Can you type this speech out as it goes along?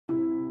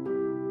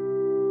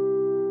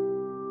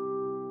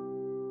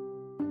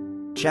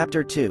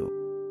Chapter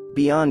 2.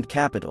 Beyond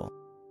Capital.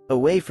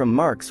 Away from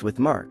Marx with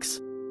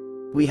Marx.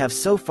 We have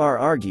so far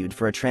argued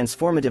for a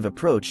transformative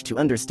approach to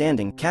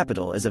understanding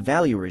capital as a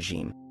value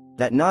regime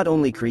that not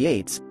only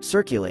creates,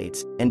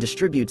 circulates, and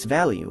distributes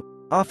value,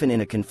 often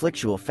in a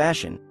conflictual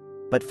fashion,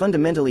 but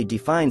fundamentally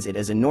defines it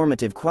as a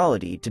normative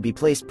quality to be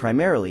placed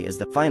primarily as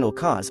the final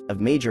cause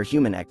of major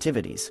human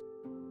activities.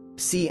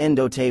 See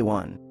Endote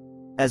 1.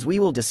 As we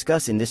will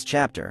discuss in this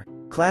chapter,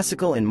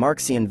 classical and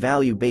Marxian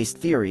value-based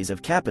theories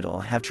of capital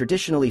have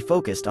traditionally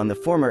focused on the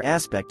former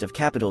aspect of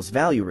capital's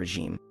value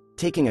regime,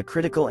 taking a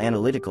critical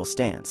analytical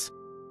stance.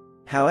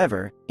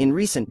 However, in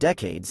recent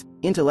decades,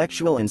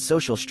 intellectual and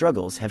social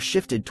struggles have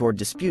shifted toward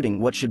disputing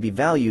what should be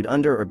valued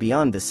under or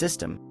beyond the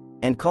system,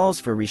 and calls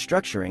for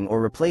restructuring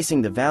or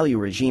replacing the value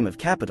regime of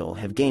capital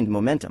have gained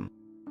momentum.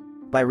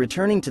 By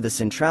returning to the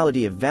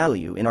centrality of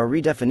value in our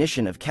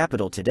redefinition of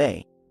capital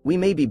today, we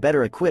may be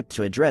better equipped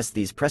to address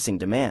these pressing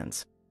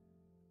demands.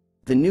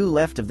 The New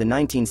Left of the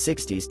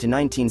 1960s to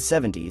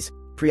 1970s,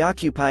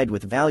 preoccupied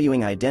with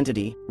valuing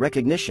identity,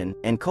 recognition,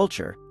 and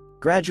culture,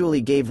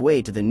 gradually gave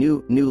way to the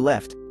New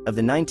Left of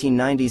the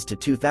 1990s to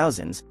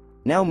 2000s,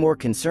 now more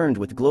concerned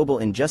with global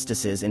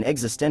injustices and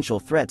existential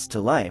threats to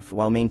life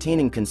while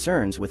maintaining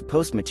concerns with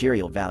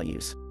post-material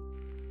values.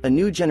 A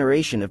new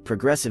generation of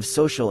progressive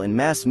social and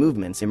mass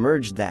movements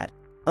emerged that,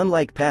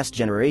 unlike past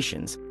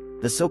generations,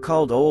 the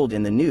so-called old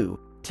and the new,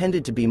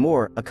 tended to be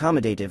more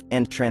accommodative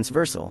and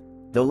transversal,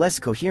 though less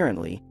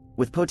coherently,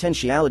 with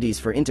potentialities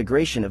for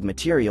integration of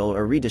material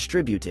or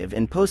redistributive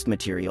and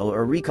post-material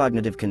or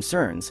recognitive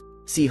concerns,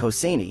 see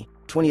Hosseini,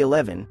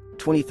 2011,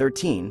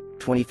 2013,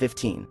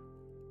 2015.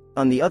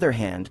 On the other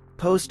hand,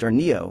 post- or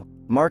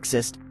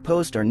neo-Marxist,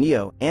 post- or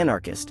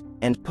neo-anarchist,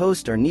 and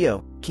post- or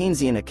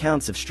neo-Keynesian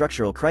accounts of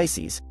structural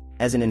crises,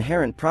 as an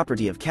inherent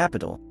property of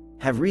capital,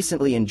 have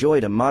recently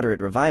enjoyed a moderate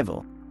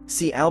revival,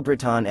 see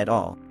Albreton et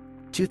al.,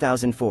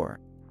 2004.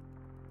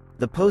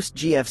 The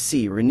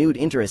post-GFC renewed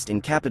interest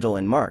in capital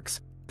and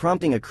Marx,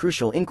 prompting a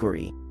crucial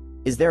inquiry: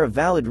 is there a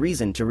valid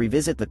reason to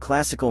revisit the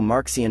classical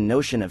Marxian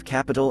notion of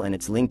capital and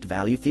its linked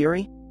value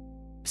theory?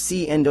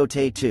 See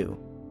Endote 2.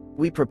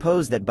 We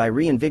propose that by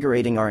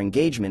reinvigorating our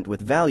engagement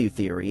with value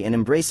theory and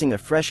embracing a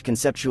fresh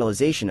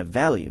conceptualization of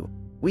value,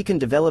 we can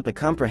develop a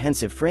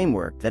comprehensive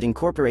framework that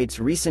incorporates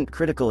recent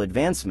critical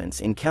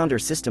advancements in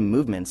counter-system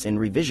movements and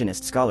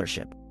revisionist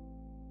scholarship.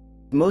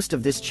 Most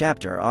of this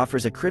chapter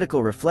offers a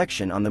critical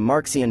reflection on the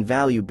Marxian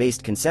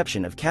value-based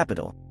conception of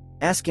capital,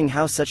 asking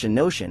how such a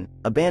notion,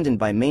 abandoned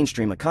by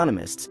mainstream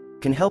economists,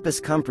 can help us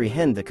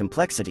comprehend the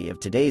complexity of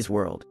today's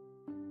world.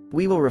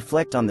 We will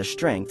reflect on the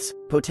strengths,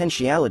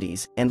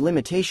 potentialities, and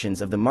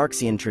limitations of the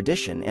Marxian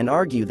tradition and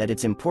argue that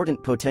its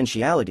important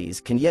potentialities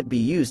can yet be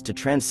used to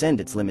transcend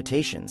its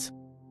limitations.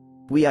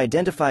 We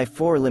identify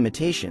 4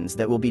 limitations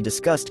that will be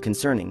discussed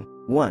concerning: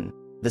 1.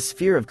 The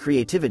sphere of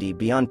creativity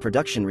beyond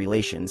production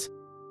relations;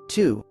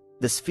 2.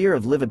 The sphere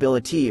of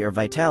livability or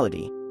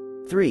vitality;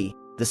 3.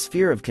 The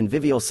sphere of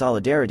convivial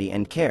solidarity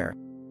and care;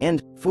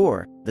 and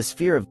 4. The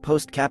sphere of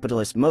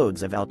post-capitalist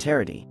modes of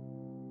alterity.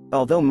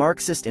 Although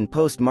Marxist and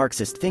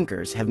post-Marxist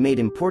thinkers have made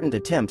important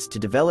attempts to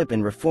develop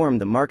and reform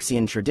the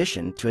Marxian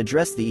tradition to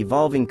address the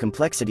evolving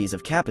complexities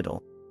of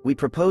capital, we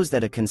propose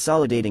that a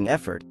consolidating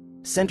effort,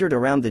 centered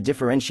around the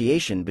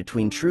differentiation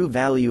between true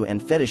value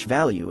and fetish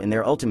value in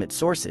their ultimate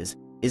sources,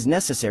 is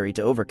necessary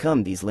to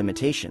overcome these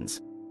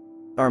limitations.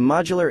 Our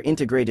modular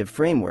integrative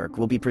framework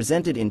will be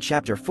presented in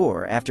Chapter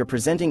 4 after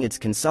presenting its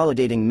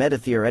consolidating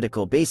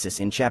meta-theoretical basis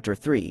in Chapter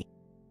 3.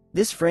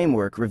 This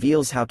framework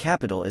reveals how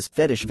capital as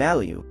fetish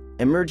value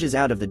emerges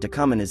out of the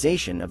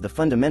decommunization of the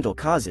fundamental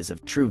causes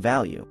of true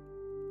value.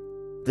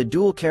 The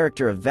dual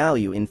character of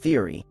value in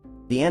theory: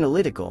 the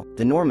analytical,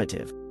 the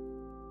normative.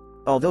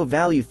 Although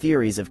value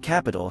theories of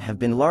capital have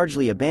been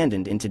largely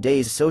abandoned in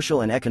today's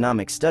social and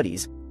economic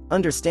studies,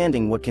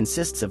 understanding what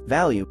consists of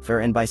value for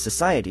and by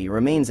society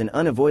remains an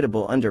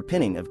unavoidable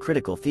underpinning of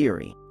critical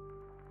theory.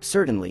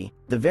 Certainly,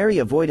 the very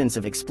avoidance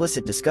of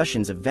explicit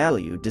discussions of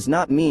value does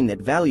not mean that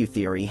value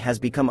theory has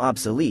become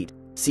obsolete,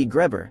 see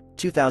Greber,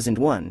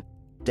 2001,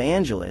 De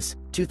Angelis,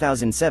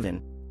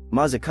 2007,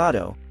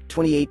 Mazzucato,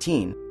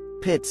 2018,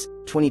 Pitts,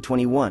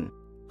 2021,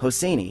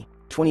 Hosseini,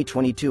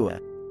 2022.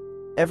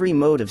 Every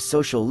mode of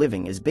social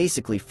living is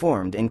basically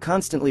formed and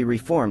constantly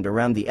reformed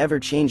around the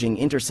ever-changing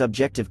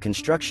intersubjective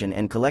construction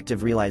and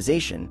collective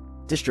realization,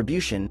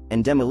 distribution,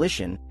 and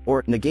demolition,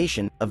 or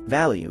negation, of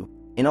value,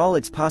 in all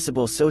its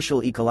possible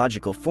social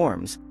ecological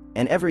forms,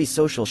 and every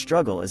social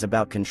struggle is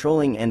about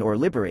controlling and/or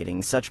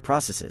liberating such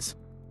processes.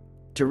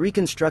 To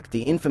reconstruct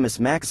the infamous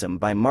maxim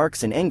by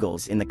Marx and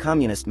Engels in the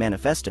Communist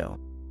Manifesto: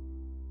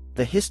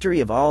 the history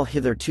of all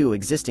hitherto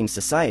existing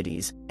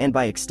societies, and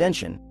by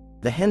extension,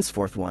 the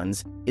henceforth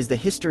ones, is the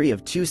history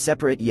of 2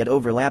 separate yet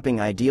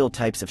overlapping ideal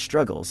types of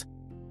struggles.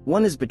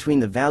 One is between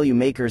the value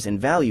makers and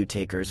value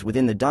takers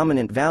within the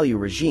dominant value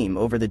regime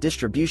over the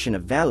distribution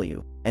of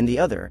value, and the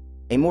other,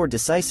 a more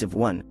decisive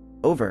one,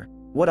 over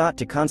what ought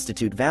to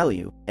constitute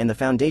value, and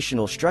the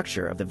foundational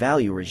structure of the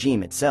value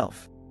regime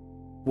itself.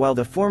 While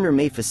the former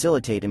may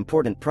facilitate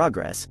important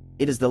progress,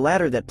 it is the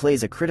latter that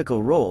plays a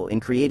critical role in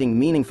creating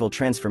meaningful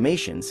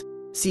transformations.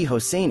 See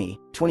Hosseini,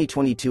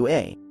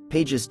 2022a,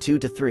 pages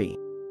 2-3.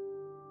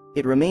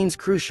 It remains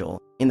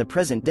crucial, in the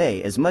present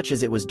day as much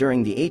as it was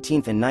during the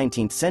 18th and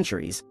 19th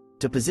centuries,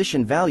 to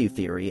position value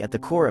theory at the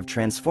core of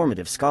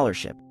transformative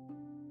scholarship.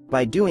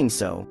 By doing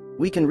so,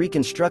 we can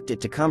reconstruct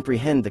it to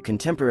comprehend the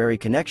contemporary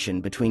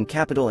connection between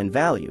capital and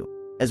value,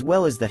 as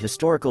well as the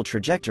historical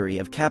trajectory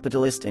of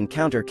capitalist and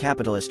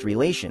counter-capitalist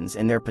relations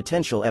and their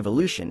potential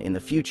evolution in the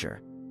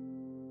future.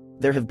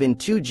 There have been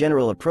two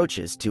general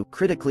approaches to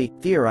critically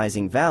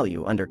theorizing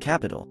value under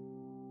capital.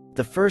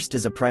 The first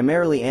is a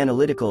primarily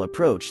analytical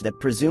approach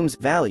that presumes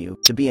value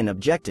to be an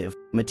objective,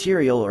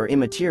 material or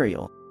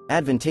immaterial,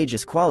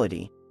 advantageous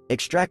quality,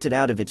 extracted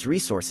out of its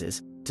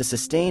resources, to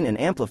sustain and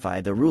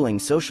amplify the ruling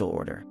social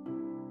order.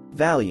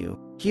 Value,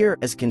 here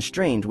as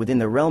constrained within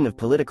the realm of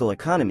political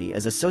economy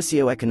as a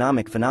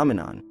socio-economic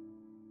phenomenon.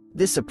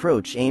 This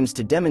approach aims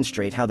to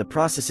demonstrate how the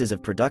processes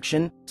of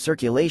production,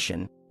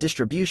 circulation,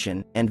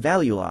 distribution, and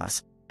value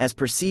loss, as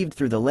perceived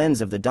through the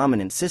lens of the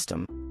dominant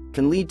system,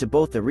 can lead to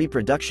both the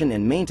reproduction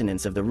and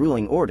maintenance of the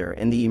ruling order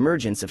and the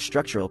emergence of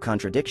structural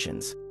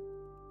contradictions.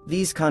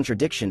 These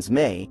contradictions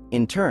may,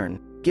 in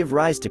turn, give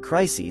rise to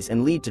crises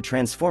and lead to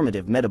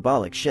transformative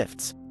metabolic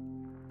shifts.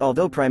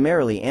 Although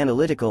primarily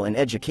analytical and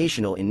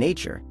educational in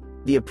nature,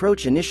 the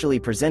approach initially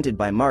presented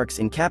by Marx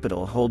in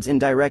Capital holds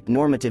indirect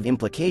normative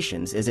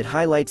implications as it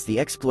highlights the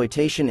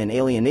exploitation and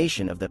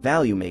alienation of the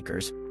value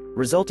makers,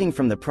 resulting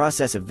from the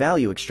process of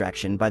value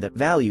extraction by the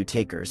value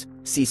takers.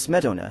 See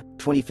Smetona,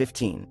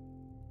 2015.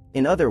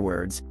 In other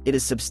words, it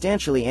is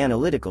substantially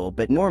analytical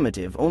but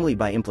normative only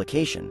by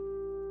implication.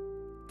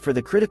 For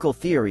the critical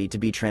theory to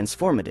be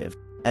transformative,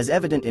 as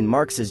evident in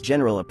Marx's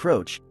general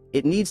approach,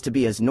 it needs to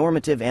be as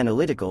normative,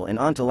 analytical, and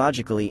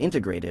ontologically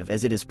integrative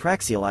as it is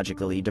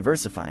praxeologically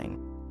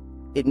diversifying.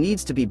 It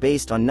needs to be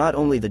based on not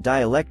only the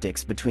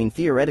dialectics between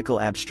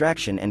theoretical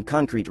abstraction and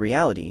concrete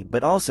reality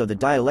but also the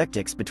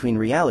dialectics between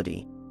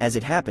reality, as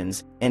it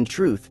happens, and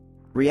truth,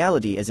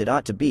 reality as it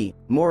ought to be,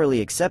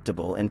 morally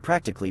acceptable and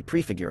practically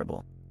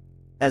prefigurable.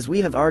 As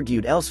we have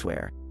argued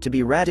elsewhere, to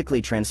be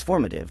radically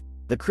transformative,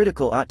 the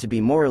critical ought to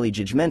be morally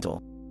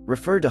judgmental.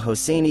 Refer to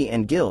Hosseini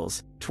and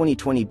Gills,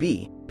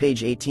 2020b,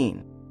 page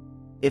 18.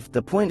 If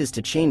the point is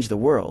to change the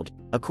world,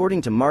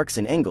 according to Marx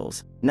and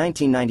Engels,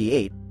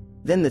 1998,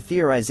 then the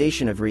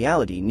theorization of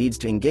reality needs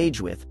to engage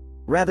with,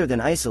 rather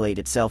than isolate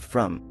itself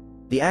from,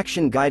 the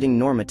action guiding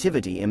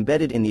normativity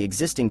embedded in the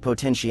existing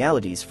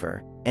potentialities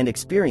for, and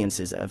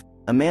experiences of,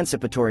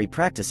 emancipatory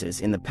practices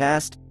in the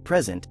past,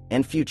 present,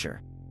 and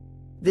future.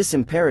 This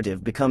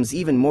imperative becomes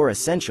even more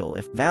essential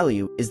if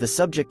value is the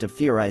subject of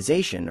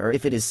theorization or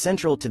if it is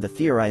central to the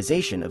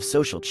theorization of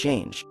social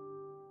change.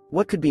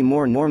 What could be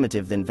more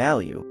normative than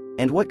value,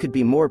 and what could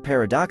be more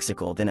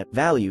paradoxical than a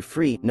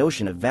value-free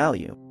notion of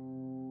value?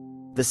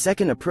 The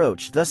second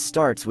approach thus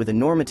starts with a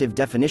normative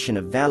definition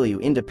of value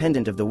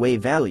independent of the way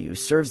value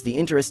serves the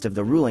interest of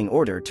the ruling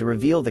order to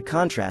reveal the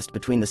contrast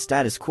between the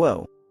status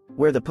quo,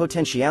 where the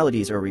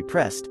potentialities are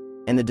repressed,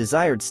 and the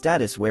desired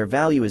status where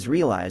value is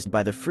realized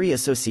by the free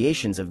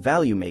associations of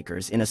value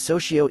makers in a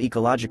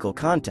socio-ecological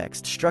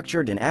context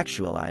structured and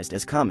actualized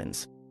as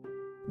commons.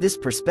 This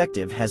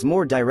perspective has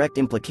more direct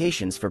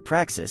implications for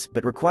praxis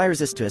but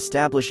requires us to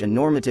establish a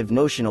normative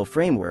notional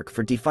framework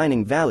for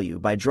defining value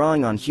by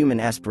drawing on human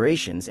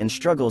aspirations and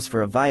struggles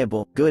for a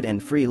viable, good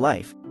and free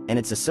life, and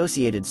its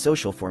associated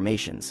social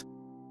formations.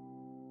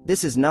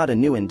 This is not a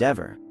new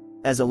endeavor.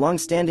 As a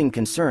long-standing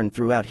concern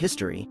throughout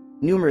history,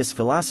 numerous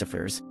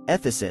philosophers,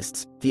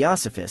 ethicists,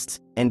 theosophists,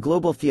 and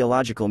global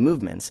theological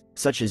movements,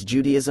 such as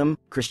Judaism,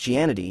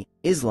 Christianity,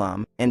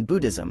 Islam, and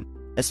Buddhism,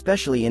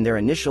 especially in their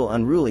initial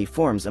unruly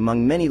forms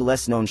among many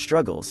less-known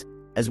struggles,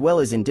 as well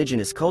as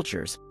indigenous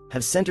cultures,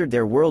 have centered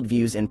their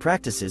worldviews and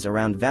practices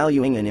around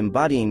valuing and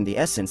embodying the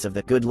essence of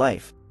the good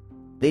life.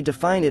 They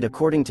define it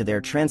according to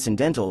their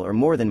transcendental or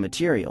more than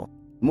material,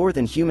 more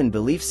than human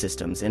belief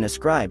systems and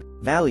ascribe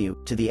value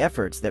to the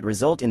efforts that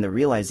result in the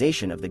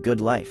realization of the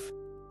good life.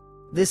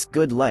 This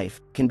good life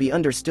can be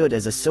understood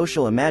as a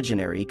social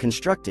imaginary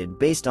constructed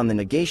based on the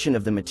negation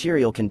of the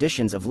material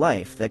conditions of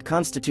life that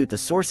constitute the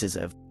sources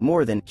of,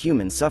 more than,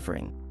 human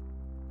suffering.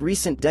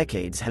 Recent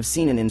decades have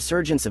seen an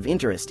insurgence of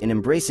interest in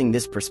embracing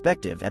this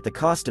perspective at the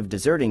cost of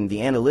deserting the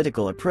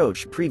analytical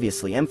approach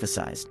previously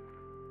emphasized.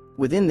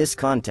 Within this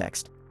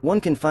context,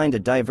 one can find a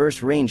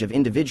diverse range of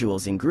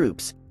individuals and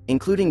groups,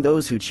 including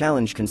those who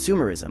challenge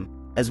consumerism,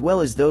 as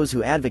well as those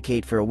who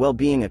advocate for a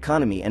well-being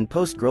economy and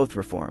post-growth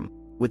reform,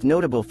 with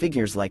notable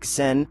figures like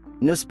Sen,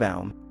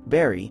 Nussbaum,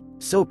 Berry,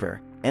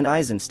 Soper, and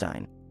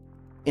Eisenstein.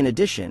 In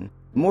addition,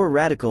 more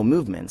radical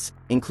movements,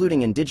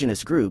 including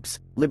indigenous groups,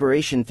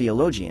 liberation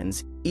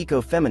theologians,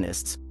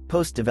 eco-feminists,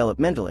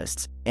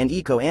 post-developmentalists, and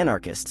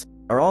eco-anarchists,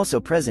 are also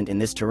present in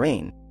this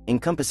terrain,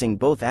 encompassing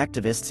both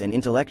activists and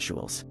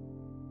intellectuals.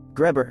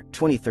 Greber,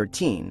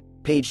 2013,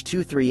 page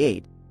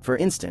 238, for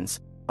instance,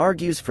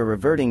 argues for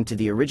reverting to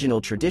the original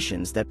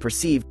traditions that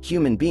perceive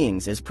human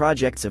beings as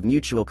projects of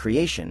mutual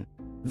creation,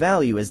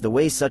 value as the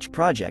way such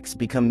projects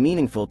become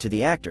meaningful to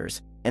the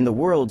actors, and the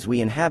worlds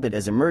we inhabit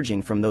as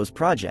emerging from those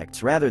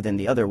projects rather than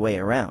the other way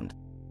around.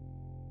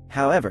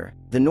 However,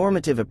 the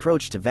normative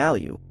approach to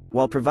value,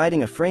 while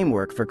providing a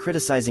framework for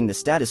criticizing the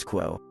status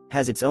quo,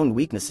 has its own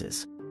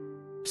weaknesses.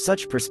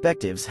 Such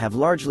perspectives have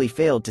largely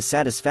failed to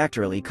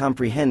satisfactorily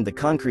comprehend the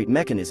concrete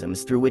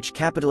mechanisms through which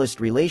capitalist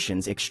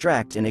relations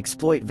extract and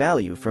exploit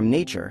value from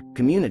nature,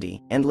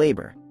 community, and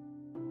labor.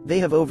 They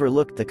have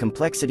overlooked the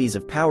complexities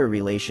of power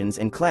relations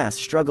and class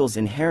struggles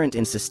inherent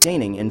in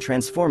sustaining and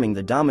transforming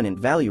the dominant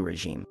value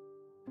regime.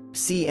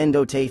 See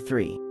Endote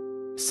 3.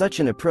 Such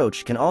an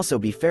approach can also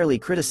be fairly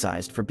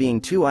criticized for being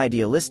too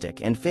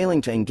idealistic and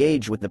failing to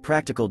engage with the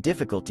practical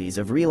difficulties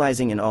of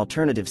realizing an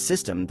alternative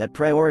system that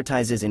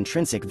prioritizes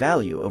intrinsic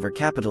value over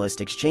capitalist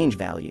exchange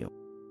value.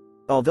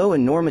 Although a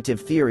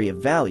normative theory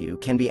of value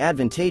can be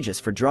advantageous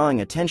for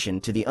drawing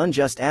attention to the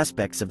unjust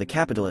aspects of the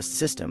capitalist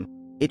system,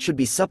 it should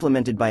be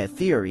supplemented by a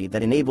theory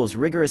that enables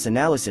rigorous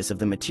analysis of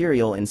the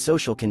material and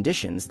social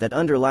conditions that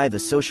underlie the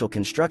social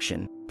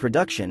construction,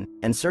 production,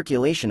 and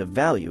circulation of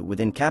value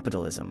within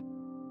capitalism.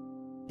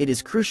 It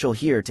is crucial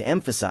here to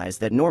emphasize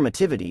that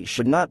normativity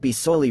should not be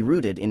solely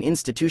rooted in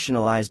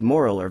institutionalized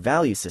moral or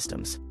value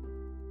systems.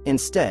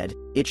 Instead,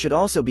 it should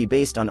also be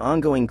based on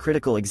ongoing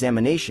critical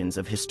examinations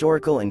of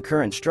historical and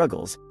current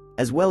struggles,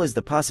 as well as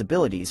the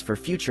possibilities for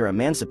future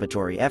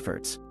emancipatory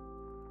efforts.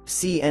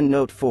 See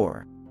Endnote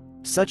 4.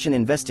 Such an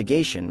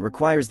investigation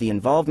requires the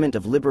involvement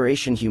of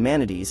liberation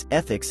humanities,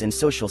 ethics and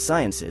social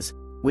sciences,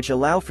 which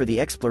allow for the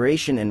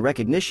exploration and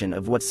recognition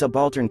of what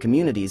subaltern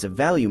communities of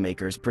value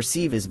makers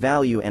perceive as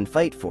value and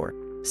fight for.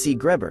 See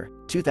Greber,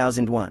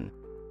 2001.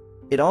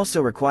 It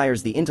also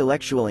requires the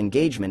intellectual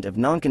engagement of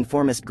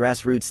nonconformist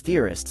grassroots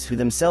theorists who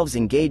themselves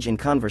engage in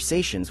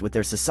conversations with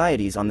their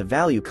societies on the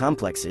value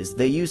complexes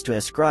they use to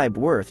ascribe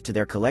worth to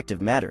their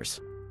collective matters.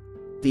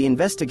 The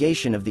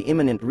investigation of the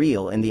immanent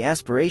real and the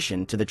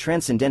aspiration to the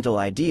transcendental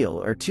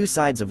ideal are two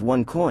sides of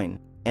one coin,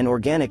 and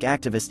organic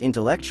activist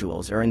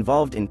intellectuals are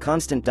involved in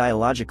constant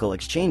dialogical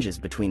exchanges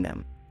between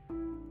them.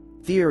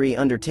 Theory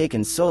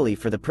undertaken solely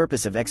for the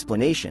purpose of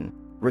explanation,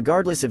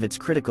 regardless of its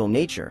critical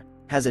nature,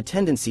 has a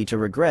tendency to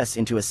regress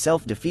into a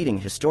self-defeating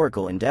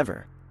historical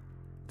endeavor.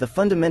 The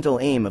fundamental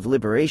aim of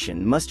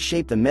liberation must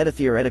shape the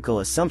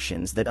metatheoretical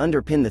assumptions that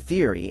underpin the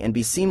theory and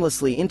be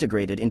seamlessly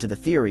integrated into the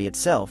theory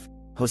itself.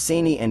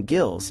 Hosseini and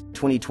Gills,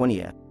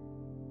 2020.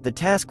 The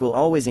task will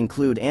always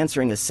include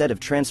answering a set of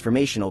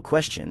transformational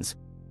questions.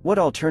 What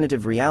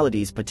alternative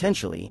realities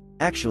potentially,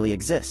 actually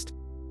exist?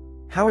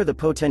 How are the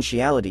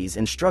potentialities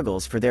and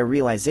struggles for their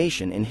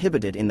realization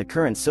inhibited in the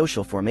current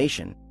social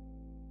formation?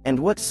 And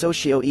what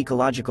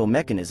socio-ecological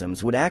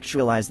mechanisms would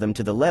actualize them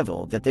to the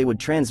level that they would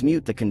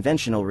transmute the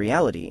conventional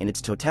reality in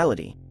its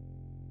totality?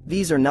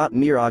 These are not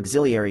mere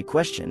auxiliary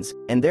questions,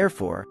 and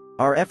therefore,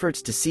 our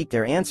efforts to seek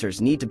their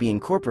answers need to be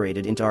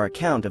incorporated into our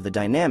account of the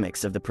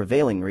dynamics of the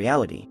prevailing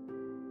reality.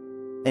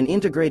 An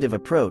integrative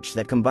approach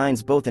that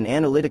combines both an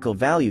analytical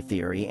value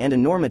theory and a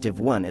normative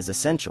one is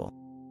essential.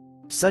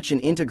 Such an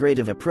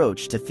integrative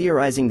approach to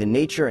theorizing the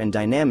nature and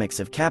dynamics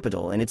of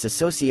capital and its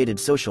associated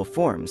social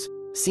forms,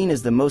 seen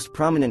as the most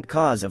prominent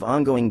cause of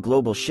ongoing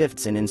global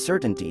shifts and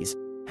uncertainties,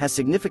 has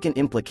significant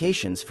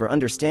implications for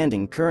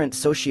understanding current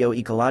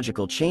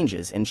socio-ecological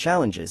changes and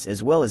challenges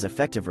as well as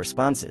effective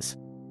responses.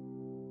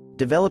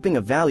 Developing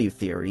a value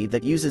theory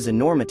that uses a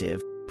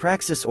normative,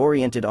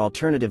 praxis-oriented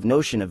alternative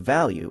notion of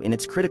value in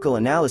its critical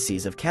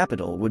analyses of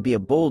capital would be a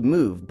bold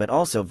move but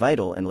also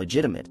vital and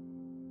legitimate.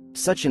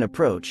 Such an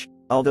approach,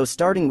 although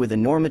starting with a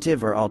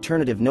normative or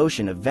alternative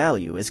notion of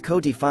value is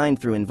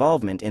co-defined through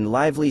involvement in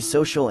lively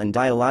social and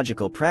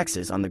dialogical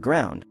praxis on the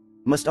ground,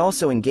 must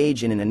also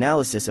engage in an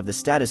analysis of the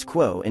status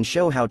quo and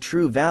show how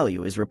true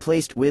value is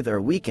replaced with or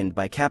weakened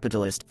by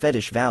capitalist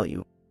fetish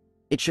value.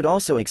 It should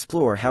also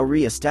explore how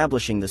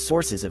re-establishing the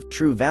sources of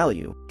true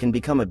value can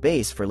become a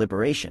base for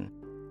liberation.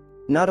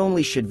 Not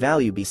only should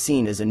value be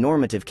seen as a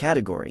normative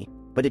category,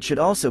 but it should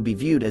also be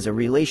viewed as a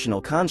relational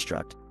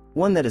construct,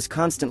 one that is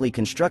constantly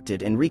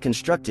constructed and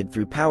reconstructed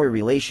through power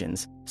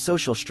relations,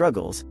 social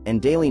struggles,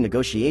 and daily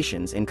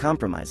negotiations and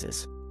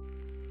compromises.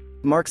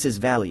 Marx's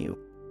value,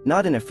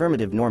 not an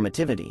affirmative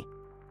normativity.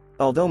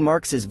 Although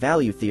Marx's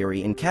value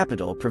theory in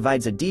Capital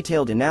provides a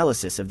detailed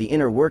analysis of the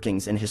inner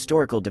workings and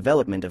historical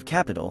development of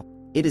capital,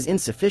 it is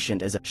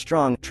insufficient as a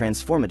strong,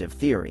 transformative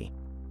theory.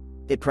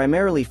 It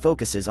primarily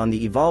focuses on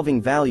the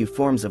evolving value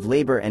forms of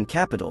labor and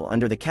capital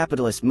under the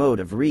capitalist mode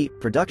of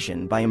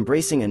reproduction by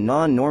embracing a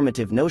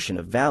non-normative notion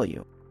of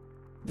value.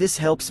 This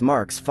helps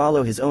Marx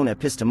follow his own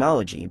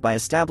epistemology by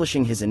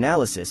establishing his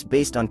analysis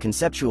based on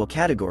conceptual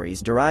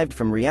categories derived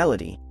from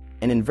reality,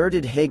 an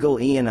inverted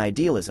Hegelian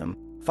idealism,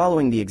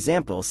 following the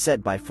example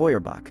set by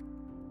Feuerbach.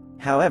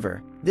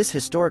 However, this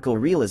historical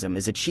realism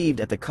is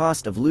achieved at the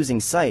cost of losing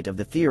sight of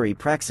the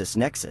theory-praxis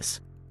nexus.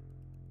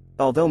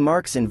 Although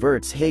Marx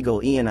inverts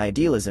Hegelian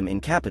idealism in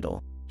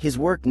Capital, his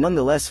work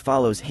nonetheless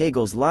follows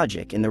Hegel's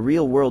logic in the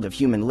real world of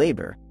human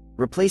labor,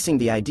 replacing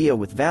the idea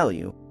with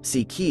value.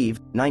 See Kiev,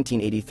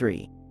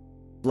 1983.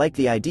 Like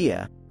the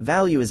idea,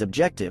 value is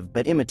objective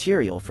but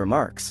immaterial for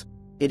Marx.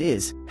 It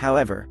is,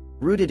 however,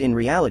 rooted in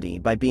reality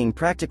by being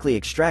practically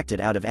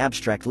extracted out of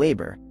abstract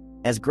labor,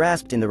 as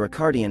grasped in the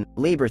Ricardian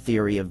labor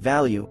theory of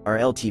value, or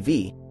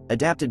LTV,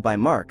 adapted by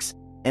Marx,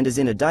 and is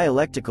in a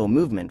dialectical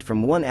movement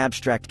from one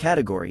abstract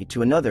category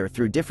to another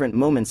through different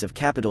moments of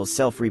capital's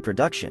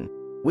self-reproduction,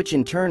 which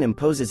in turn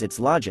imposes its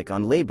logic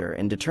on labor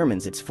and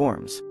determines its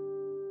forms.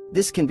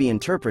 This can be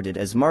interpreted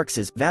as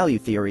Marx's value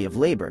theory of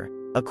labor,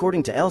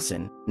 according to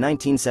Elson,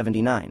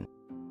 1979.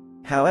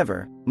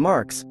 However,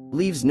 Marx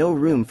leaves no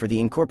room for the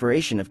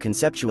incorporation of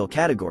conceptual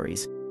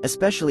categories,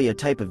 especially a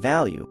type of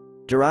value,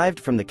 derived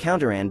from the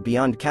counter and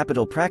beyond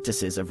capital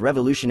practices of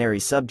revolutionary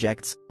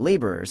subjects,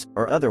 laborers,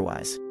 or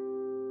otherwise.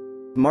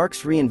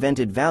 Marx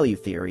reinvented value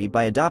theory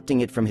by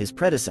adopting it from his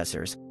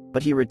predecessors,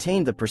 but he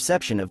retained the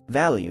perception of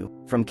value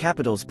from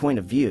capital's point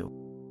of view.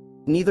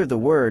 Neither the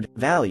word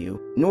value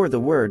nor the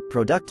word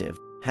productive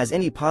has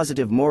any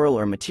positive moral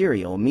or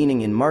material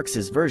meaning in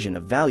Marx's version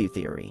of value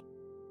theory.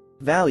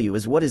 Value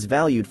is what is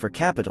valued for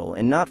capital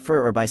and not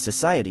for or by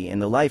society in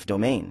the life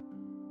domain.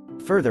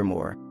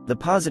 Furthermore, the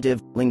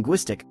positive,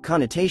 linguistic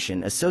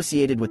connotation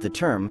associated with the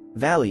term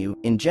value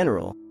in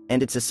general,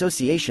 and its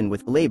association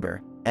with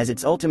labor, as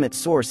its ultimate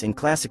source in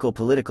classical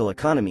political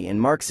economy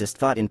and Marxist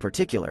thought in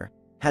particular,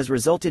 has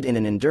resulted in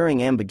an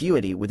enduring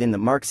ambiguity within the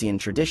Marxian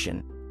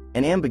tradition,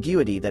 an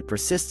ambiguity that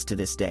persists to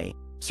this day,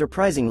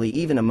 surprisingly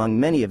even among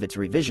many of its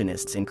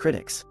revisionists and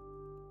critics.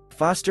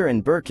 Foster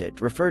and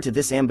Burkitt refer to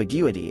this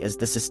ambiguity as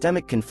the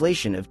systemic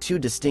conflation of two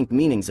distinct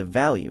meanings of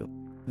value,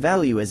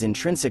 value as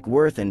intrinsic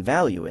worth and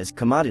value as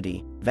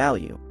commodity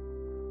value.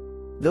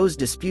 Those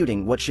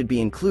disputing what should be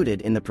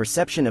included in the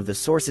perception of the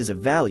sources of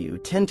value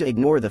tend to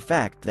ignore the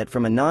fact that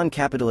from a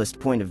non-capitalist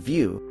point of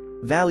view,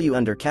 value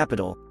under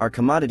capital, or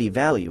commodity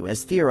value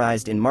as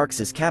theorized in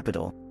Marx's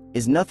Capital,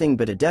 is nothing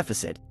but a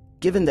deficit,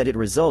 given that it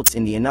results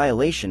in the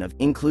annihilation of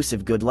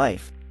inclusive good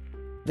life.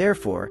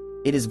 Therefore,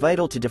 it is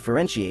vital to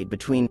differentiate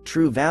between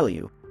true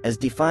value, as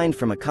defined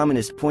from a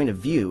communist point of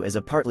view as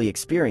a partly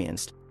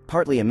experienced,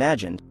 partly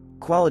imagined,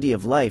 quality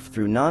of life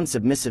through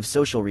non-submissive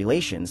social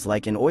relations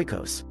like an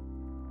oikos,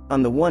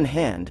 on the one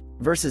hand,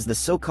 versus the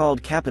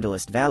so-called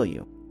capitalist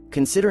value.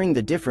 Considering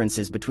the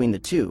differences between the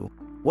two,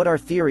 what our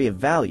theory of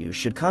value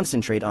should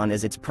concentrate on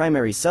as its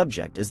primary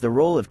subject is the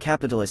role of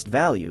capitalist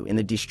value in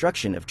the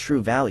destruction of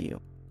true value.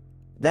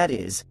 That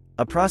is,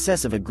 a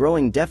process of a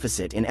growing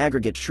deficit in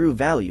aggregate true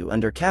value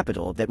under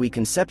capital that we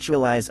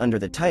conceptualize under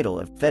the title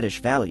of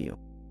fetish value.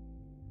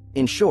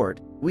 In short,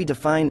 we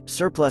define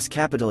surplus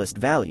capitalist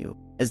value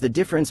as the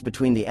difference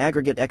between the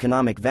aggregate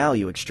economic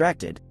value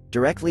extracted,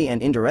 directly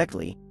and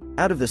indirectly,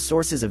 out of the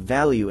sources of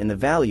value and the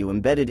value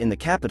embedded in the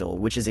capital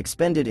which is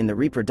expended in the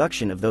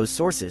reproduction of those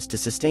sources to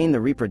sustain the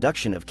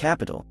reproduction of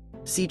capital.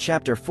 See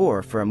Chapter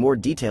 4 for a more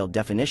detailed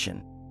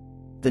definition.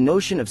 The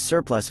notion of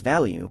surplus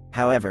value,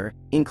 however,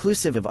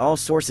 inclusive of all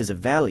sources of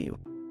value,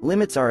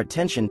 limits our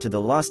attention to the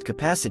lost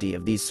capacity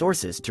of these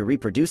sources to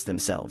reproduce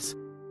themselves.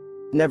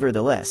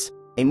 Nevertheless,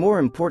 a more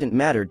important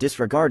matter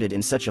disregarded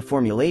in such a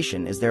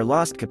formulation is their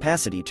lost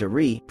capacity to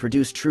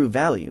reproduce true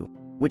value,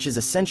 which is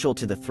essential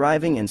to the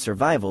thriving and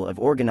survival of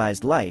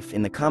organized life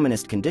in the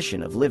communist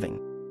condition of living.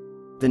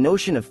 The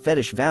notion of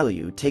fetish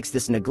value takes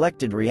this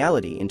neglected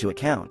reality into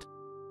account.